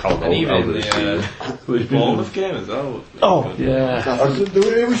not called And even Elder the this season. He's been- Bournemouth game as well. Oh, Yeah.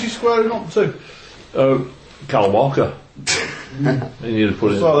 Who was he squaring up to? Callum Walker. And you'd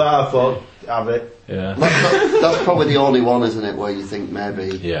put it. So that I thought, have it. Yeah. That's probably the only one, isn't it, where you think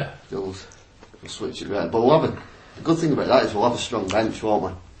maybe Yeah. they'll switch it around. But we'll have the good thing about that is we'll have a strong bench, won't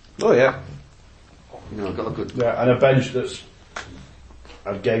we? Oh yeah. You know, got a good. Yeah, and a bench that's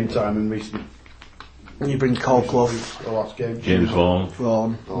had game time in recent And you bring Cole Clough, the last game. James Vaughan.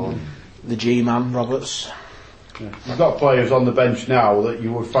 Vaughan, the G-man, Roberts. Yeah. You've got players on the bench now that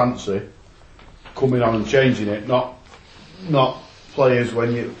you would fancy coming on and changing it, not players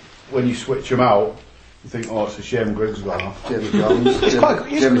when you switch them out. You think, oh, it's a shame Griggs gone off. Jamie Jones. It's quite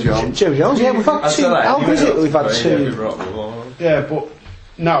good. Jamie Jones. Jamie Jones, yeah, we've had two. How good is it that we've had two? Yeah, but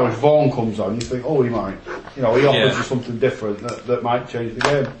now if Vaughan comes on, you think, oh, he might. You know, he offers Yeah. you something different that might change the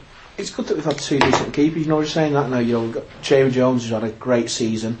game. It's good that we've had two decent keepers. You know, you're saying that now. You know, we've got Jamie Jones, who's had a great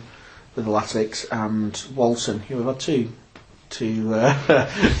season with the Latics, and Walton. You know, we've had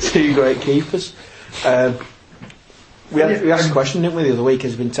two great keepers. We asked a question, didn't we, the other week?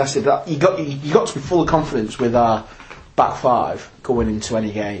 Has been tested. That you got to be full of confidence with our back five going into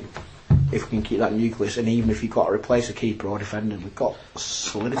any game. If we can keep that nucleus, and even if you've got to replace a keeper or defender, we've got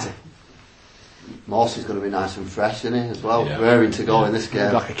solidity. Morsey's going to be nice and fresh, isn't he, as well? Yeah. Raring to go in this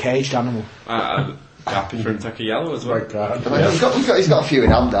game. Like a caged animal. I'm happy for him to take a yellow as well. Red card. I mean, he's got a few in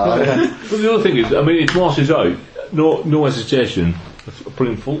hand, hasn't he? But the other thing is, I mean, if Morse is out, no hesitation of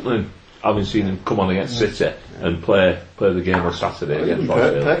putting Fulton in, having seen him come on against City. and play the game on Saturday against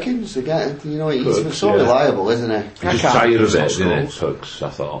Rochdale. Perkins again, he's Perks, so yeah. reliable, isn't he? Just tired of it, didn't it, Hooks, I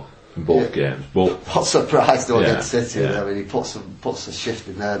thought, in both games. But What surprised though Yeah, against City. yeah. I mean, he puts a shift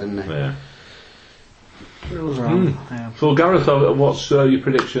in there, didn't he? yeah. Yeah. So Gareth, what's your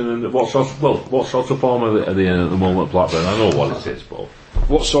prediction and what sort of form are they in at the moment, Blackburn? I know what it is, but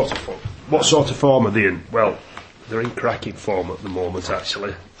What sort of form are they in? Well, they're in cracking form at the moment,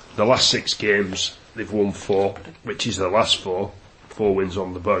 actually. The last 6 games, they've won 4, which is the last 4 wins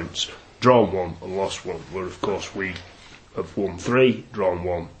on the bounce. Drawn 1 and lost 1, where of course we have won 3, drawn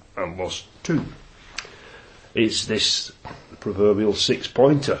 1 and lost 2. It's this proverbial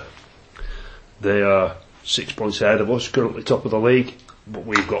 6-pointer. They are 6 points ahead of us, currently top of the league, but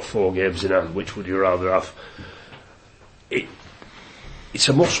we've got 4 games in hand. Which would you rather have? It's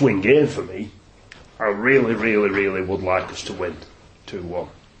a must-win game for me. I really, really, really would like us to win 2-1.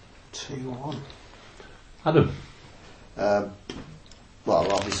 2-1. Adam.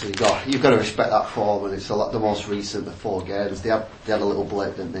 Well, obviously you've got to respect that form, and it's the most recent of 4 games. They had a little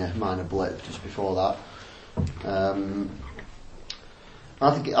blip, didn't they? Minor blip just before that.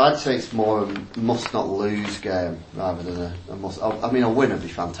 I'd say it's more a must not lose game rather than a must. I mean, a win would be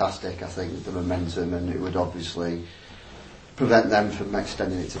fantastic. I think the momentum, and it would obviously prevent them from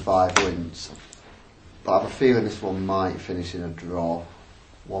extending it to 5 wins. But I have a feeling this one might finish in a draw,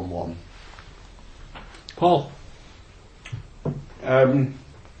 1-1. Paul.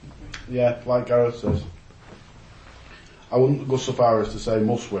 Yeah, like Gareth says, I wouldn't go so far as to say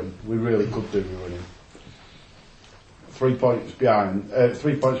must win. We really could do with winning. 3 points behind.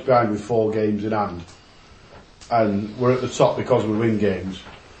 3 points behind with 4 games in hand, and we're at the top because we win games.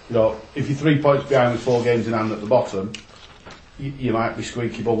 If you're 3 points behind with 4 games in hand at the bottom, you might be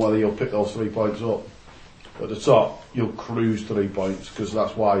squeaky bum whether you'll pick those 3 points up. At the top, you'll cruise 3 points because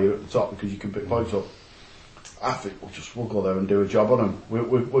that's why you're at the top, because you can pick points up. I think we'll go there and do a job on them. We're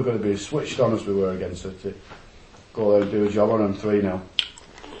going to be as switched on as we were against City. Go there and do a job on them, 3-0.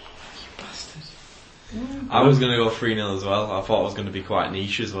 I was going to go 3-0 as well. I thought it was going to be quite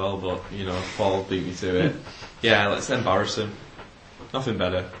niche as well, but Paul beat me to it. Yeah, let's embarrass them. Nothing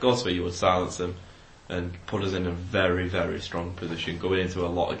better. Go to where you would silence them and put us in a very, very strong position going into a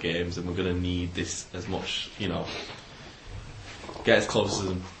lot of games, and we're going to need this as much, get as close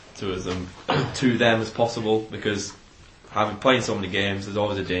to them as possible, because having played so many games, there's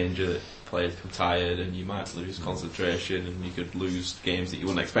always a danger that players become tired and you might lose concentration, and you could lose games that you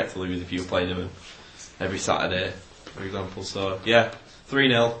wouldn't expect to lose if you were playing them every Saturday, for example. So yeah,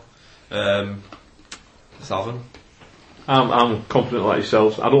 3-0. Salvin. I'm confident like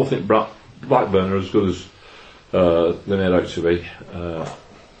yourselves. I don't think Blackburn are as good as they're made out to be.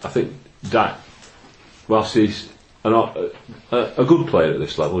 I think Dak, whilst he's a good player at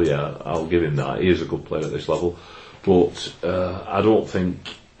this level, yeah, I'll give him that. He is a good player at this level, but I don't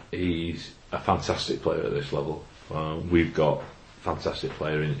think he's a fantastic player at this level. We've got a fantastic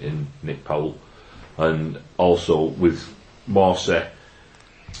player in Nick Powell, and also with Morsey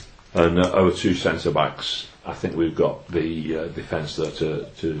and our 2 centre backs, I think we've got the defence there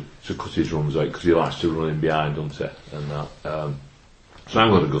to cut his runs out, because he likes to run in behind, doesn't he? And that. So I'm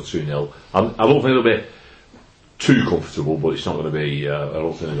going to go 2-0. I don't think it'll be too comfortable, but it's not going to be. I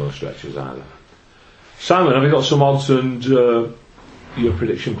don't think they're going to stretch us either. Simon, have you got some odds and your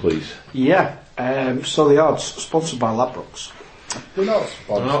prediction, please? Yeah. So the odds, sponsored by Ladbrokes. We're not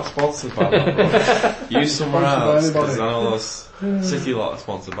We're not sponsored. sponsored by Ladbrokes. Use somewhere Sponsored by else, anybody. because I know those City lot are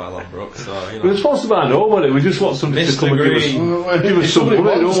sponsored by Ladbrokes, so We're sponsored by nobody. We just want somebody to Mr. come and Green. give us some money, Somebody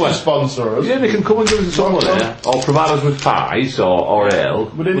don't wants we? to sponsor us. Yeah, they can come and give us some money, or provide us with pies or ale.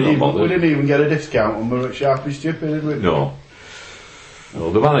 We didn't even get a discount when we were at Sharpie Stupid, did we? No,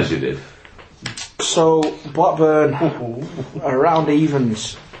 the manager did. So Blackburn are around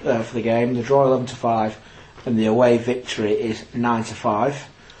evens for the game. The draw 11-5, and the away victory is 9-5.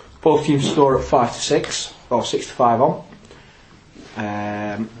 Both teams score at 5-6 or 6-5 on.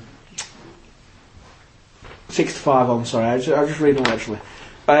 6-5 on. Sorry, I just read them actually.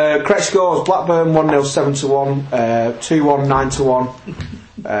 Correct scores: Blackburn 1-0 7-1, 2-1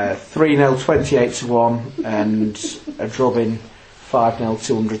 9-1, 3-0 28-1, and a drubbing 5-0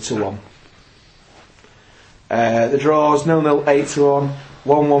 200-1. The draws 0-0 8-1,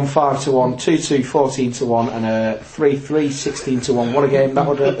 1-1 5-1, 2-2 14-1, and a 3-3 16-1. What a game that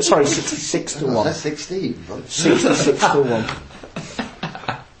would 66-1. That's 16. 66-1.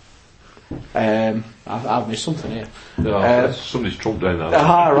 I've missed something here. Somebody's trumped down there.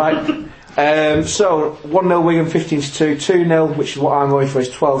 Right. So 1-0 Wigan 15-2, 2-0, which is what I'm going for, is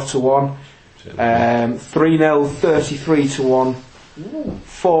 12-1, 3-0 33-1,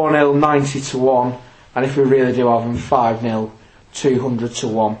 4-0 90-1, and if we really do have them, 5-0,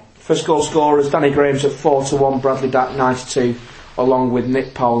 200-1. First goal scorers: Danny Graham's at 4-1, Bradley Dack 92, along with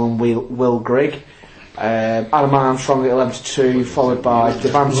Nick Powell and Will Grigg. Adam Armstrong at 11-2, followed by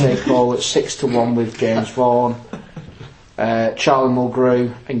Devante Cole at 6-1 with James Vaughan. Charlie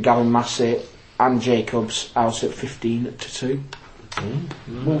Mulgrew and Gavin Massey and Jacobs out at 15-2.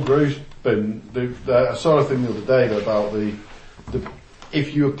 Mulgrew's been. I saw a thing the other day about the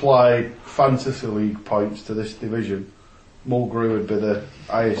if you applied fantasy league points to this division, Mulgrew would be the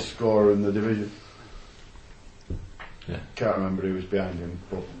highest scorer in the division. Yeah. Can't remember who was behind him,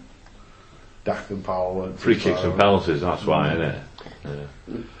 but Dack and Powell weren't. Free kicks and penalties, that's why, isn't it?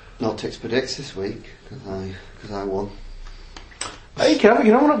 Yeah. No Tix Predicts this week because I won. Hey,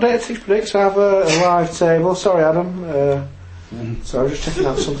 you know what updated Six Predicts? I have a live table. Sorry, Adam. So I was just checking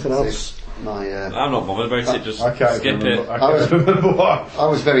out something else. I'm not bothered about it, just I can't skip remember. it. I can't remember what. I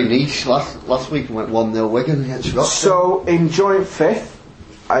was very niche last week and went 1-0 Wigan against Rock. So in joint fifth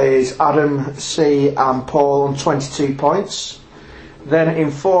is Adam, C and Paul on 22 points. Then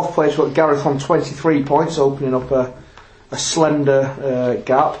in fourth place we've got Gareth on 23 points, opening up a slender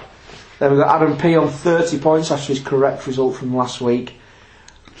gap. Then we've got Adam P on 30 points after his correct result from last week.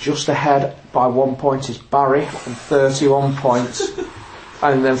 Just ahead by 1 point is Barry on 31 points.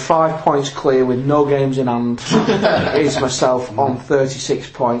 And then 5 points clear with no games in hand is myself on 36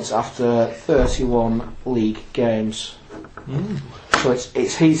 points after 31 league games. So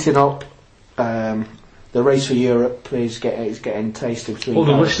it's heating up. The race for Europe is getting tasty between. Well,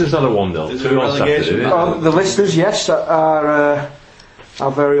 the listeners had a 1-0. Is 2 there on Saturday, relegation? didn't Oh, the listeners, yes, are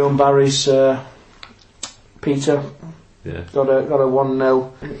our very own Barry's Peter. Yeah. Got a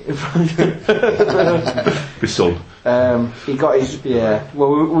 1-0. With son. He got his, yeah.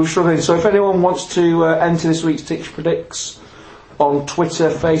 Well, we're struggling. So if anyone wants to enter this week's Tix Predicts on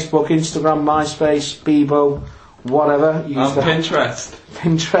Twitter, Facebook, Instagram, MySpace, Bebo, whatever, use And the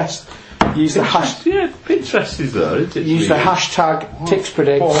Pinterest. Use the hash, Yeah, Pinterest is there, isn't it? use the hashtag Tix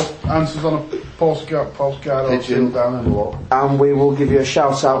Predicts, Paul answers on a postcard or Pigeon. sealed down envelope. and we will give you a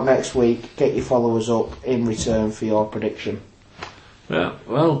shout out next week. Get your followers up in return for your prediction. Yeah,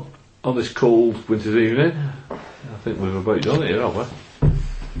 well, on this cold winter's evening, I think we've about done it here, haven't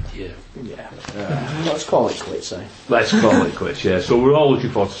we? Yeah. Let's call it quits, eh? Let's call it quits, yeah. So we're all looking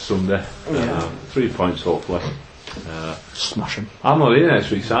forward to Sunday. Yeah. 3 points, hopefully. Smash 'em. I'm not here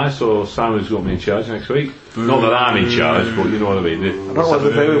next week, Si, so Simon's got me in charge next week. Not that I'm in charge, but you know what I mean. I don't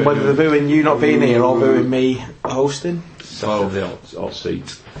know whether they're booing you not being here or booing me hosting. Saturday hot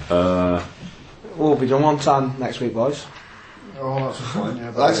seat. We'll be done on time next week, boys. Oh, that's a fun,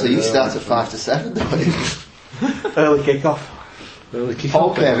 yeah. Well, actually, you start at 5 to 7, don't you? Early kick-off. Well, kick Paul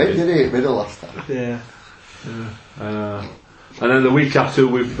off came next in, week. did he, at middle last time? Yeah. And then the week after,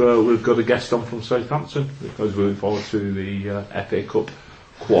 we've got a guest on from Southampton because we're looking forward to the FA Cup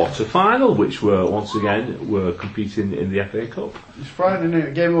quarter final, which we're competing in the FA Cup. It's frightening,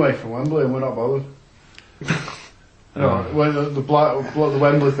 isn't it? Game away from Wembley and we're not bothered. When the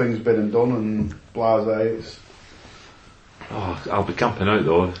Wembley thing's been and done and blasé, it's... Oh, I'll be camping out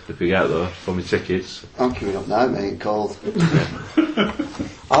though if we get there for my tickets. I'm queuing up now, mate, cold.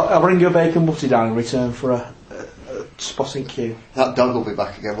 I'll bring you a bacon butty down in return for a spotting queue. That dog will be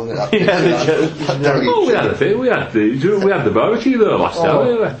back again, won't it? That Yeah, dog Oh, we had a thing. We had the barbecue there last time.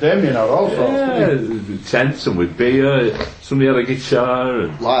 didn't we? Damien had all sorts. Yeah, tents and with beer. Somebody had a guitar.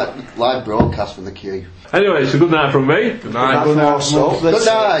 And... live broadcast from the queue. Anyway, it's a good night from me. Good night. Good night. So, Good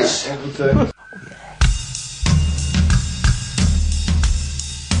night!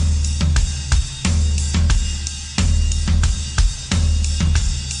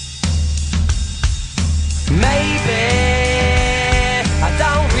 Maybe I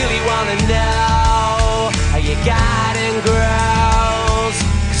don't really wanna know how your garden grows,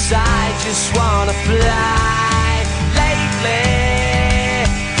 'cause I just wanna fly. Lately,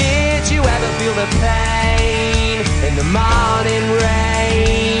 did you ever feel the pain in the morning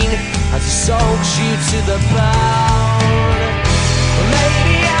rain as it soaks you to the bone? Well, maybe